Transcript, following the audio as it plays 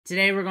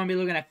Today we're going to be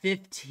looking at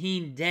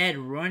 15 dead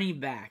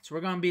running backs.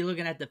 We're going to be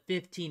looking at the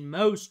 15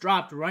 most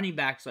dropped running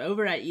backs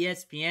over at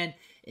ESPN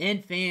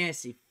in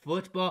fantasy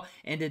football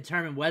and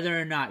determine whether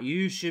or not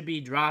you should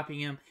be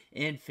dropping them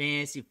in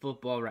fantasy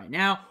football right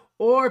now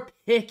or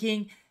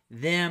picking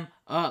them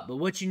up. But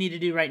what you need to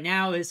do right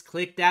now is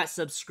click that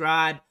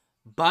subscribe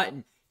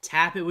button.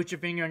 Tap it with your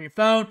finger on your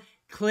phone.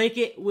 Click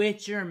it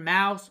with your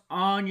mouse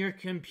on your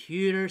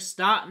computer.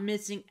 Stop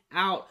missing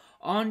out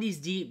on these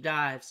deep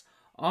dives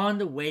on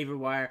the waiver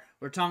wire.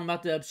 We're talking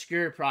about the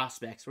obscure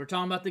prospects. We're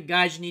talking about the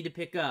guys you need to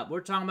pick up.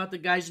 We're talking about the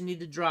guys you need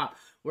to drop.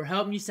 We're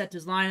helping you set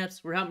those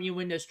lineups. We're helping you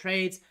win those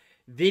trades.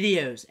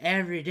 Videos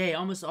every day,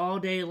 almost all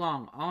day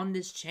long on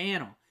this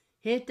channel.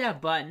 Hit that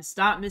button.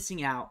 Stop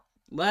missing out.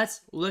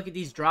 Let's look at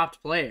these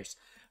dropped players.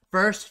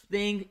 First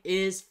thing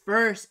is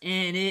first,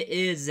 and it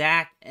is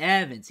Zach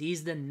Evans.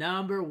 He's the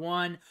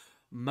 #1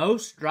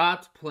 most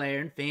dropped player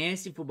in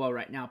fantasy football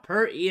right now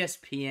per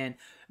ESPN.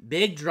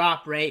 Big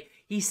drop rate.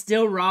 He's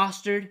still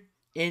rostered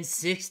in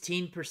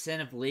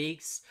 16% of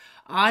leagues.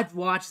 I've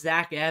watched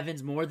Zach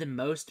Evans more than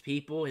most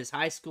people. His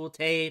high school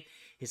tape,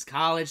 his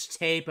college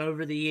tape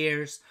over the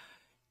years.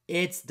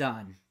 It's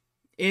done.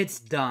 It's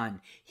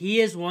done. He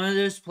is one of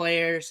those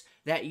players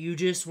that you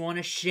just want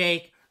to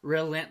shake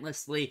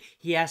relentlessly.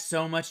 He has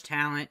so much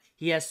talent.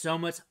 He has so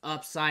much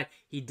upside.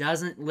 He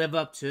doesn't live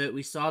up to it.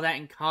 We saw that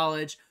in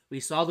college. We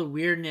saw the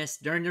weirdness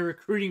during the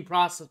recruiting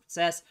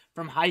process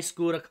from high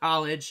school to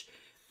college.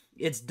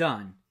 It's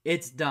done.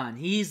 It's done.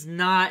 He's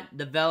not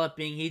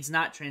developing. He's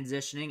not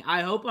transitioning.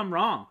 I hope I'm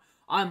wrong.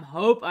 I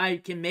hope I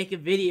can make a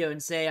video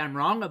and say I'm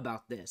wrong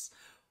about this.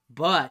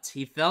 But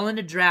he fell in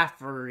the draft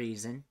for a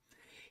reason.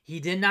 He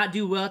did not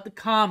do well at the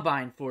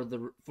combine for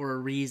a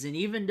reason.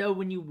 Even though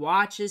when you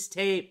watch his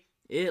tape,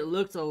 it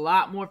looks a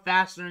lot more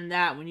faster than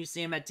that when you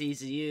see him at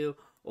TCU,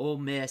 Ole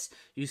Miss.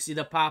 You see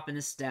the pop in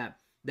his step.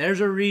 There's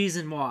a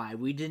reason why.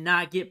 We did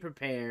not get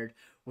prepared.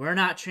 We're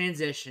not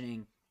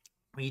transitioning.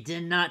 We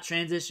did not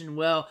transition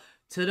well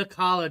to the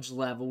college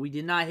level. We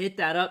did not hit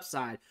that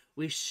upside.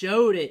 We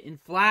showed it in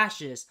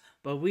flashes,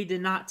 but we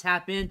did not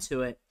tap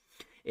into it.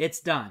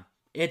 It's done.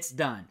 It's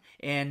done.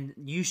 And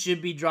you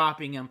should be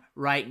dropping him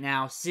right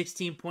now.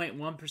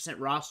 16.1%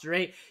 roster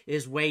rate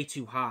is way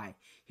too high.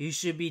 He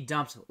should be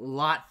dumped a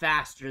lot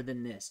faster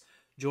than this.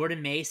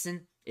 Jordan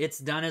Mason, it's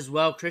done as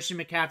well. Christian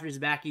McCaffrey's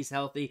back. He's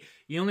healthy.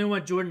 You only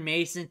want Jordan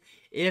Mason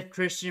if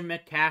Christian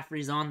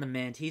McCaffrey's on the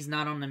mend. He's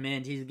not on the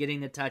mend. He's getting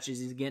the touches.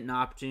 He's getting the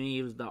opportunity.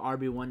 He was the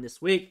RB1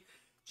 this week.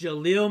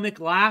 Jaleel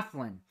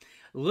McLaughlin.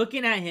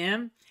 Looking at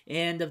him,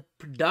 and the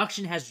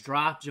production has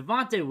dropped.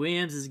 Javonte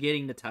Williams is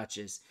getting the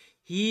touches.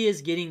 He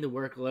is getting the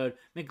workload.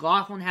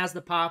 McLaughlin has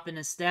the pop in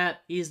his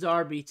step. He's the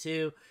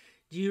RB2.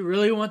 Do you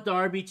really want the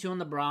RB2 on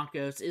the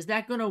Broncos? Is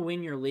that going to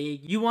win your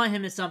league? You want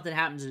him if something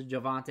happens to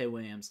Javonte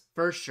Williams,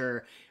 for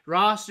sure.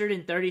 Rostered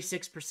in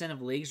 36%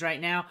 of leagues right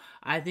now.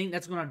 I think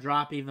that's going to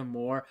drop even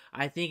more.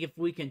 I think if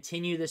we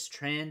continue this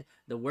trend,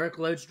 the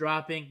workload's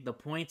dropping, the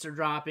points are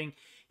dropping,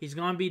 he's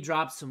going to be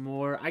dropped some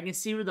more. I can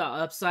see where the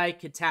upside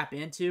could tap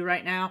into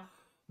right now.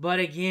 But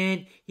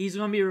again, he's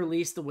going to be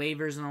released to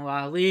waivers in a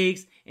lot of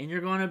leagues, and you're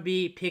going to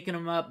be picking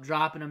him up,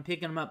 dropping him,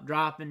 picking him up,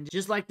 dropping,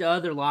 just like the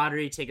other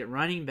lottery ticket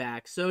running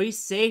back. So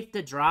he's safe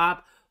to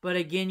drop, but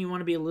again, you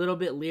want to be a little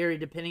bit leery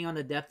depending on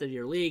the depth of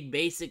your league.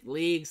 Basic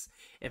leagues,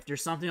 if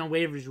there's something on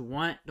waivers you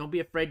want, don't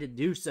be afraid to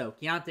do so.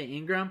 Keontae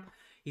Ingram,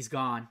 he's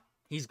gone.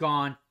 He's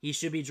gone. He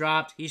should be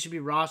dropped. He should be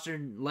rostered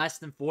in less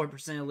than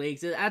 4% of leagues.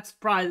 That's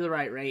probably the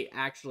right rate,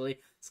 actually.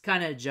 It's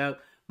kind of a joke,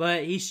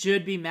 but he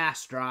should be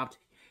mass dropped.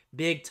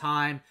 Big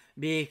time,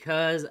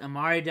 because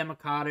Amari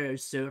Demercado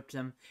usurped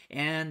him,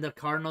 and the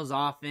Cardinals'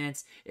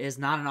 offense is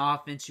not an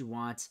offense you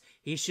want.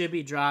 He should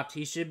be dropped.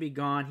 He should be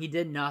gone. He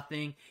did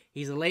nothing.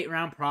 He's a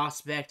late-round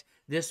prospect.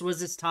 This was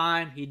his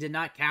time. He did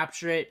not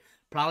capture it.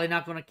 Probably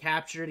not going to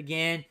capture it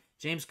again.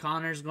 James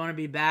Conner's going to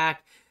be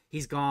back.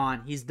 He's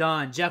gone. He's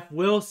done. Jeff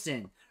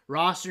Wilson,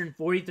 rostered in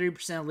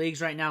 43% of leagues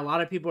right now. A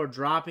lot of people are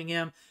dropping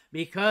him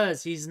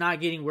because he's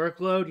not getting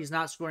workload. He's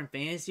not scoring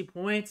fantasy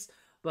points.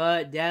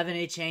 But Devin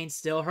Achane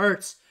still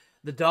hurts.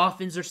 The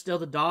Dolphins are still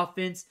the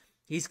Dolphins.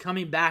 He's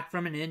coming back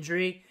from an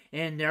injury,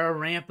 and there are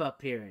ramp-up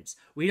periods.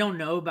 We don't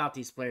know about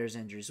these players'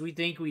 injuries. We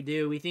think we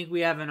do. We think we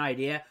have an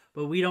idea,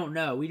 but we don't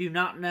know. We do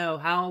not know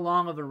how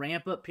long of a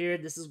ramp-up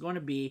period this is going to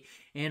be.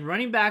 And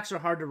running backs are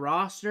hard to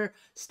roster.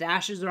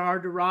 Stashes are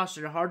hard to roster.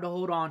 They're hard to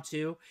hold on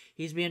to.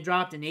 He's being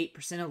dropped in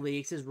 8% of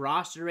leagues. His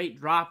roster rate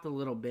dropped a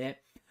little bit.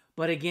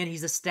 But again,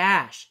 he's a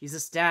stash. He's a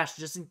stash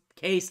just in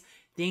case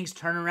things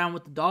turn around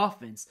with the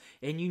Dolphins.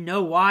 And you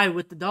know why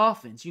with the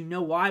Dolphins. You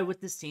know why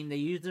with this team. They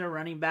use their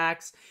running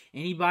backs.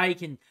 Anybody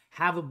can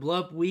have a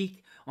blow-up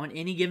week on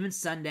any given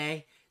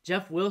Sunday.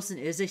 Jeff Wilson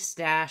is a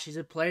stash. He's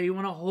a player you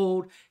want to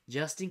hold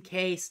just in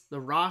case.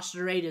 The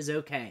roster rate is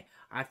okay.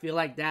 I feel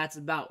like that's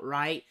about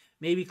right.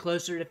 Maybe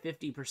closer to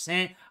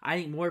 50%. I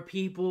think more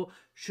people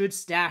should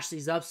stash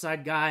these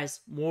upside guys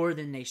more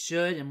than they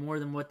should and more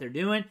than what they're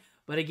doing.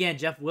 But again,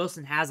 Jeff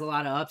Wilson has a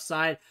lot of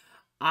upside.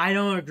 I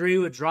don't agree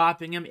with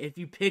dropping him. If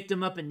you picked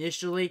him up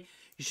initially,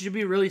 you should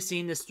be really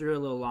seeing this through a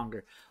little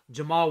longer.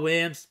 Jamal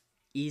Williams,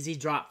 easy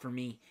drop for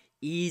me.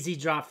 Easy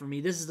drop for me.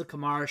 This is the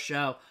Kamara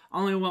show. I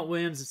only want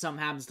Williams if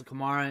something happens to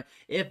Kamara.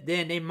 If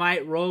then, they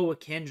might roll with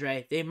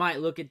Kendra. They might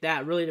look at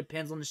that. Really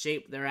depends on the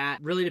shape they're at.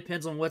 Really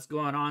depends on what's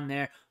going on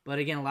there. But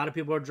again, a lot of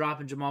people are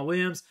dropping Jamal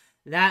Williams.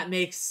 That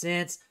makes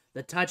sense.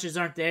 The touches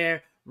aren't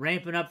there.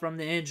 Ramping up from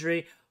the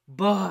injury.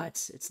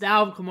 But it's the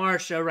Alvin Kamara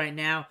show right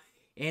now.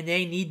 And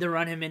they need to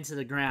run him into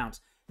the ground.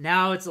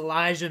 Now it's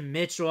Elijah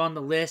Mitchell on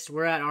the list.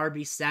 We're at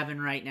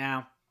RB7 right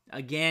now.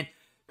 Again,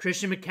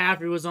 Christian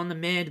McCaffrey was on the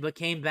mend but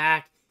came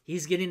back.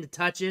 He's getting the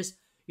touches.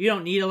 You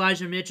don't need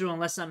Elijah Mitchell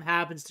unless something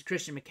happens to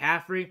Christian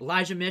McCaffrey.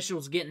 Elijah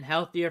Mitchell's getting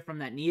healthier from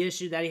that knee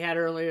issue that he had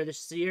earlier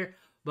this year.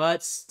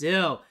 But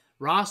still,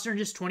 roster in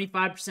just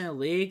 25% of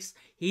leagues.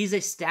 He's a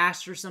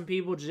stash for some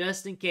people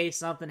just in case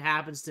something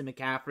happens to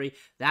McCaffrey.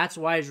 That's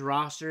why he's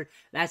rostered.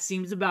 That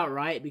seems about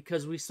right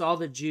because we saw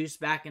the juice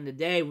back in the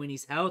day when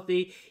he's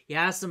healthy. He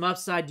has some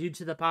upside due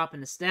to the pop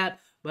and the step.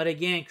 But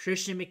again,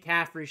 Christian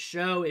McCaffrey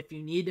show. If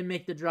you need to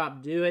make the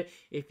drop, do it.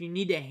 If you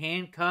need to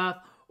handcuff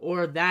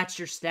or that's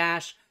your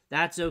stash,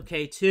 that's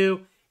okay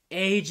too.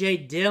 A.J.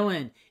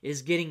 Dillon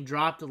is getting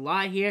dropped a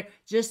lot here.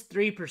 Just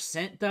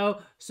 3% though.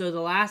 So the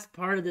last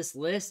part of this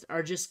list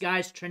are just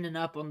guys trending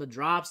up on the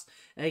drops.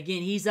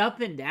 Again, he's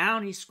up and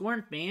down. He's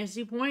scoring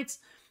fantasy points.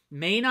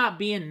 May not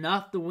be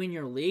enough to win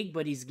your league,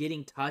 but he's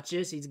getting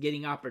touches. He's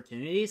getting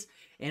opportunities.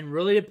 And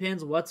really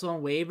depends what's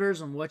on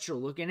waivers and what you're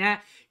looking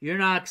at. You're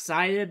not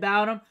excited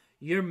about him.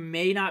 You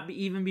may not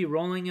even be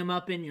rolling him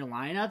up in your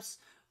lineups.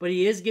 But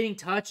he is getting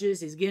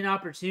touches. He's getting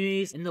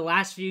opportunities. In the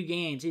last few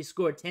games, he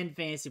scored 10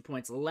 fantasy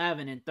points,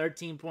 11 and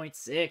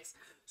 13.6.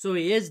 So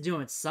he is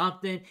doing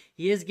something.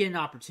 He is getting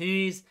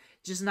opportunities.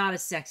 Just not a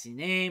sexy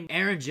name.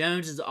 Aaron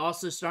Jones is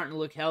also starting to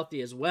look healthy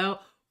as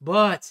well.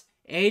 But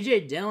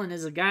A.J. Dillon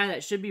is a guy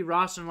that should be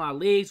rostered in a lot of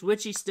leagues,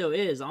 which he still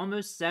is,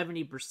 almost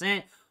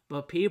 70%.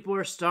 But people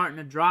are starting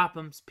to drop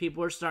him.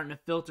 People are starting to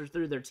filter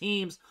through their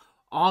teams.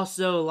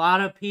 Also, a lot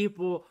of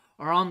people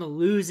are on the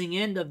losing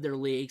end of their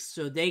leagues,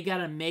 so they got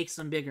to make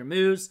some bigger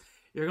moves.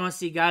 You're going to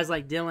see guys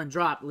like Dillon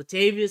drop.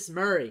 Latavius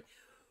Murray.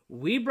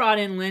 We brought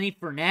in Lenny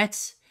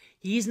Fournette.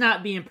 He's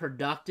not being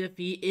productive.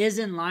 He is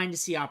in line to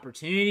see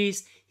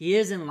opportunities. He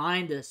is in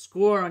line to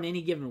score on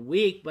any given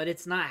week, but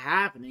it's not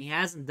happening. He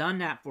hasn't done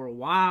that for a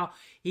while.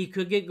 He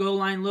could get goal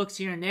line looks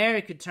here and there.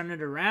 He could turn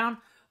it around.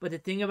 But the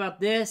thing about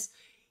this,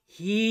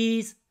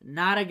 he's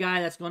not a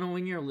guy that's going to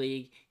win your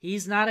league.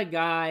 He's not a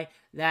guy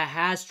that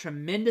has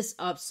tremendous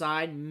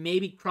upside,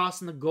 maybe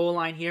crossing the goal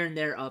line here and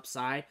there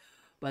upside.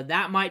 But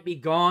that might be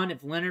gone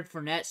if Leonard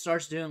Fournette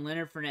starts doing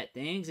Leonard Fournette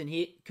things, and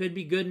he could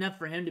be good enough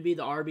for him to be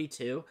the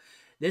RB2.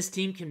 This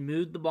team can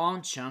move the ball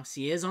in chunks.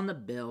 He is on the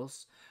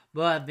Bills,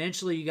 but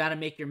eventually you got to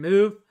make your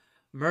move.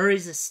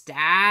 Murray's a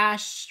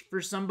stash for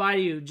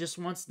somebody who just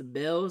wants the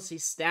Bills.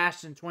 He's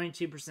stashed in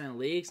 22% of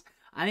leagues.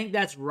 I think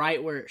that's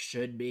right where it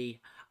should be.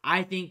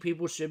 I think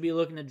people should be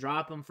looking to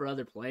drop him for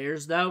other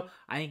players, though.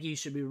 I think you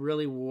should be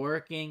really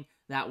working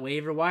that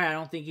waiver wire. I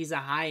don't think he's a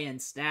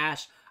high-end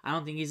stash. I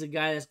don't think he's a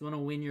guy that's going to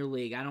win your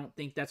league. I don't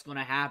think that's going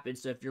to happen.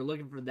 So if you're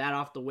looking for that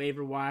off the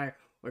waiver wire,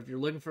 or if you're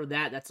looking for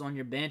that, that's on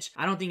your bench,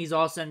 I don't think he's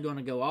all of a sudden going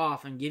to go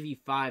off and give you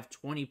 5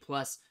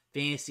 20-plus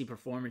fantasy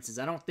performances.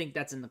 I don't think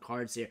that's in the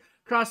cards here.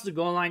 Cross the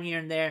goal line here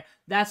and there.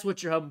 That's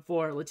what you're hoping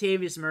for.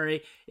 Latavius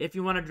Murray, if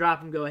you want to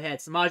drop him, go ahead.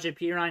 Samaje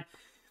Perine,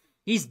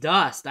 he's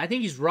dust. I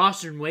think he's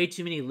rostered in way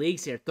too many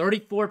leagues here.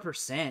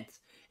 34%.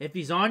 If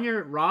he's on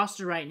your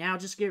roster right now,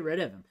 just get rid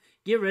of him.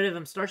 Get rid of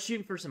him. Start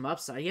shooting for some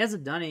upside. He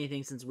hasn't done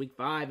anything since week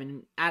 5,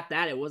 and at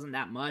that, it wasn't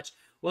that much.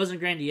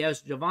 Wasn't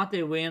grandiose.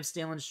 Javonte Williams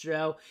stealing the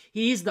show.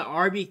 He's the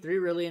RB3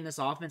 really in this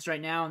offense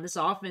right now, and this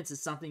offense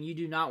is something you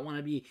do not want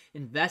to be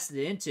invested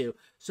into.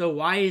 So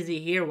why is he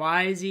here?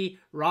 Why is he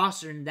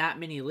rostered in that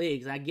many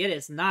leagues? I get it.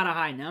 It's not a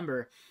high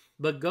number,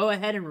 but go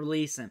ahead and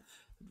release him.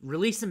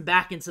 Release him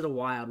back into the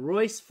wild.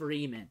 Royce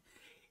Freeman.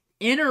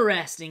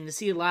 Interesting to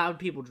see a lot of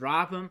people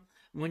drop him.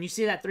 When you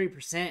see that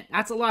 3%,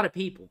 that's a lot of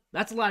people.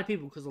 That's a lot of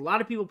people because a lot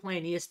of people play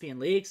in ESPN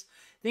leagues.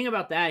 Think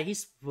about that.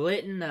 He's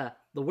splitting the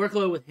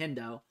workload with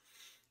Hendo.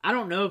 I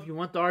don't know if you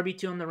want the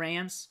RB2 on the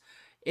Rams.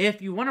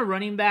 If you want a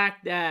running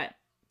back that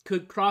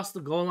could cross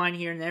the goal line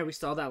here and there, we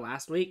saw that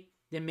last week,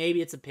 then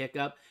maybe it's a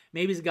pickup.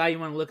 Maybe it's a guy you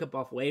want to look up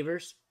off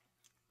waivers.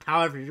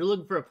 However, if you're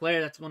looking for a player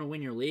that's going to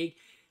win your league,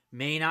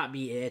 may not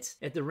be it.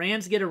 If the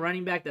Rams get a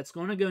running back that's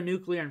going to go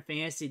nuclear in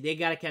fantasy, they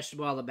got to catch the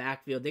ball in the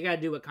backfield. They got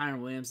to do what Connor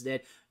Williams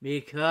did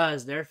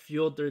because they're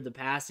fueled through the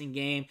passing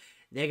game.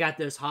 They got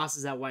those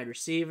hosses at wide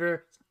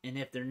receiver, and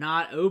if they're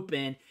not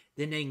open,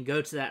 then they can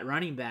go to that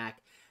running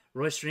back.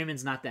 Royce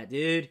Freeman's not that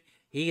dude.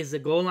 He is the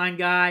goal line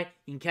guy.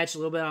 He can catch a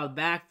little bit out of the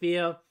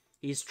backfield.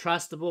 He's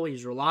trustable.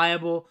 He's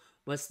reliable.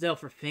 But still,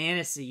 for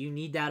fantasy, you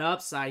need that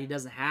upside. He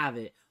doesn't have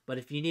it. But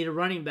if you need a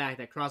running back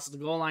that crosses the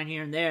goal line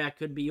here and there, that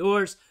could be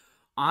yours.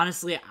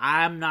 Honestly,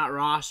 I'm not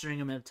rostering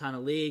him in a ton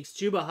of leagues.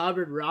 Chuba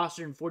Hubbard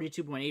rostered in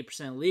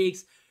 42.8% of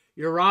leagues.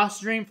 You're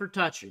rostering for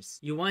touches.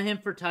 You want him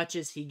for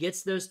touches. He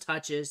gets those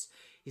touches.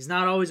 He's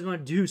not always going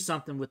to do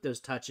something with those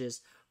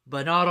touches.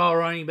 But not all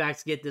running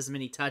backs get this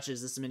many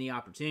touches, this many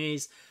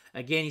opportunities.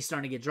 Again, he's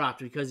starting to get dropped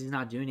because he's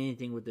not doing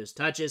anything with those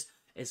touches.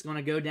 It's going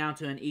to go down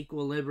to an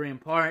equilibrium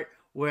part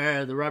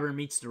where the rubber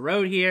meets the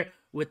road here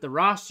with the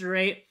roster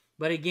rate.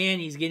 But again,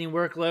 he's getting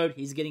workload,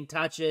 he's getting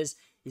touches,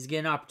 he's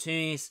getting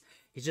opportunities.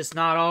 He's just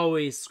not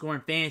always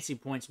scoring fantasy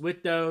points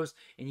with those,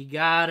 and you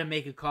got to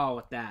make a call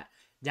with that.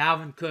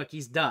 Dalvin Cook,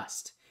 he's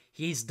dust.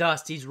 He's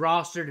dust. He's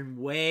rostered in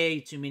way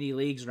too many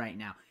leagues right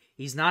now.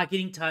 He's not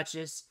getting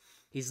touches.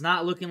 He's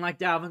not looking like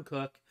Dalvin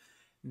Cook.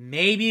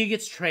 Maybe he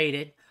gets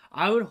traded.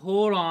 I would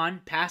hold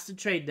on past the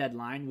trade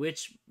deadline,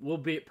 which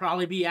will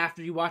probably be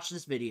after you watch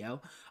this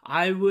video.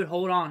 I would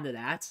hold on to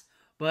that.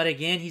 But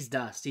again, he's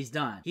dust. He's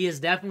done. He is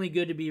definitely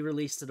good to be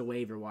released to the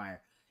waiver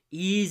wire.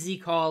 Easy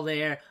call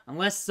there.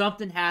 Unless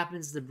something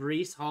happens to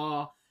Breece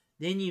Hall,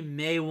 then you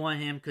may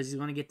want him because he's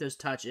going to get those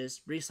touches.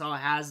 Breece Hall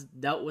has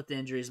dealt with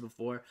injuries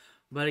before.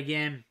 But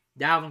again,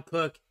 Dalvin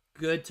Cook,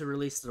 good to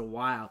release to the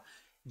wild.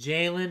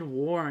 Jaylen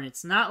Warren,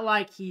 it's not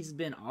like he's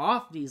been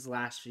off these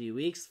last few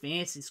weeks.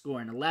 Fantasy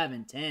scoring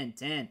 11, 10,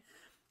 10,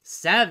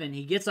 7.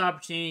 He gets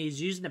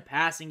opportunities, using the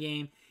passing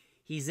game.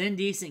 He's in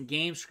decent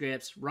game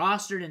scripts,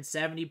 rostered in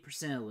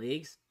 70% of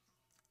leagues.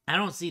 I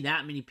don't see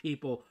that many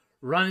people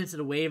running to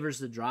the waivers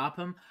to drop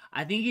him.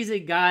 I think he's a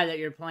guy that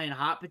you're playing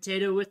hot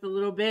potato with a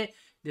little bit,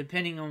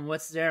 depending on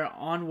what's there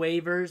on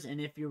waivers and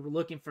if you're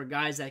looking for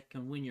guys that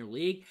can win your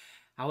league.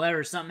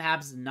 However, if something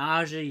happens to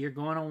Najee, you're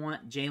going to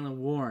want Jaylen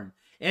Warren.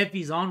 If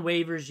he's on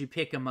waivers, you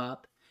pick him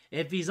up.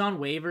 If he's on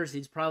waivers,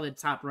 he's probably the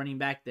top running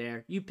back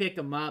there. You pick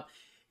him up.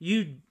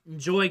 You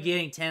enjoy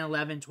getting 10,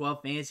 11,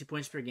 12 fantasy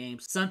points per game.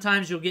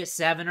 Sometimes you'll get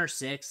 7 or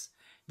 6,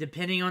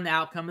 depending on the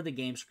outcome of the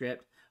game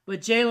script.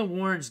 But Jaylen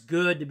Warren's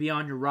good to be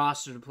on your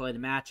roster to play the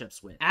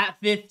matchups with. At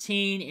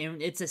 15,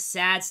 and it's a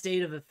sad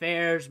state of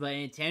affairs, but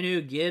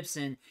Antonio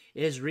Gibson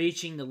is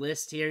reaching the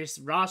list here. He's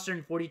rostered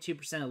in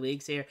 42% of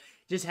leagues here.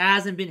 Just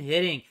hasn't been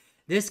hitting.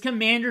 This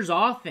Commanders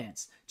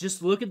offense,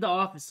 just look at the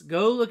offense.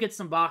 Go look at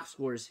some box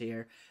scores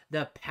here.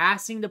 The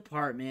passing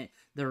department,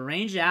 the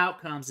range of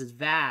outcomes is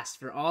vast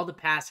for all the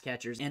pass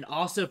catchers and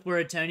also for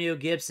Antonio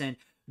Gibson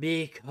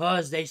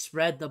because they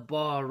spread the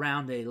ball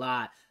around a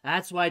lot.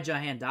 That's why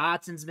Jahan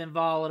Dotson's been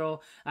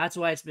volatile. That's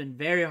why it's been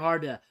very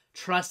hard to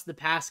trust the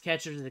pass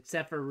catchers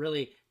except for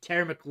really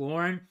Terry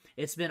McLaurin.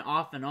 It's been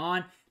off and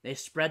on. They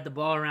spread the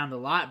ball around a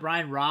lot.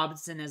 Brian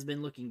Robinson has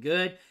been looking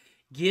good.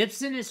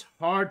 Gibson is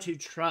hard to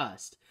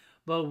trust.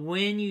 But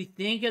when you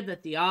think of the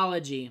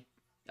theology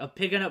of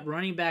picking up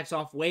running backs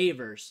off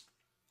waivers,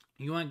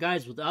 you want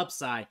guys with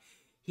upside.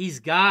 He's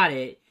got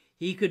it.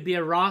 He could be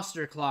a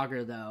roster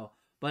clogger, though.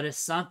 But if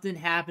something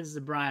happens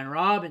to Brian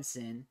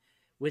Robinson,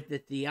 with the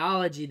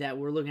theology that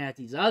we're looking at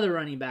these other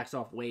running backs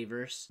off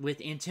waivers, with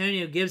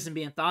Antonio Gibson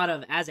being thought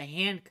of as a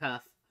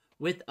handcuff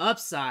with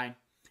upside,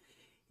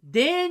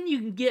 then you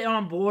can get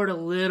on board a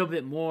little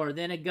bit more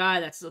than a guy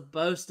that's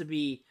supposed to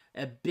be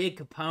a big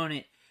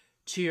component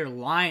to your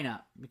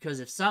lineup.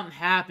 Because if something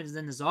happens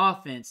in this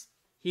offense,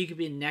 he could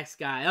be the next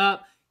guy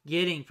up,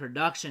 getting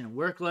production and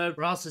workload.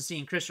 We're also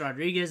seeing Chris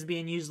Rodriguez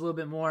being used a little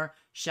bit more.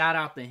 Shout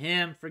out to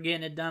him for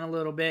getting it done a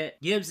little bit.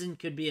 Gibson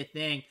could be a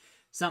thing.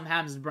 Something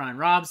happens to Brian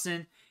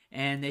Robinson,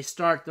 and they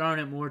start throwing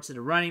it more to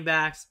the running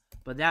backs.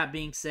 But that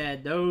being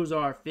said, those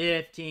are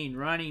 15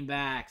 running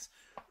backs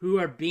who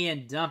are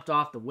being dumped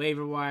off the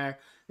waiver wire.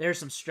 There's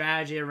some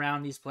strategy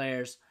around these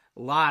players.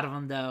 A lot of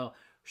them, though,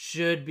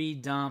 should be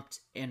dumped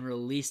and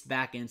released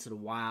back into the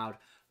wild.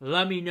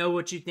 Let me know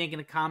what you think in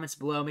the comments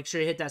below. Make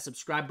sure you hit that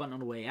subscribe button on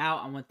the way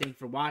out. I want to thank you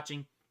for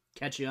watching.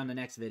 Catch you on the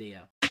next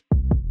video.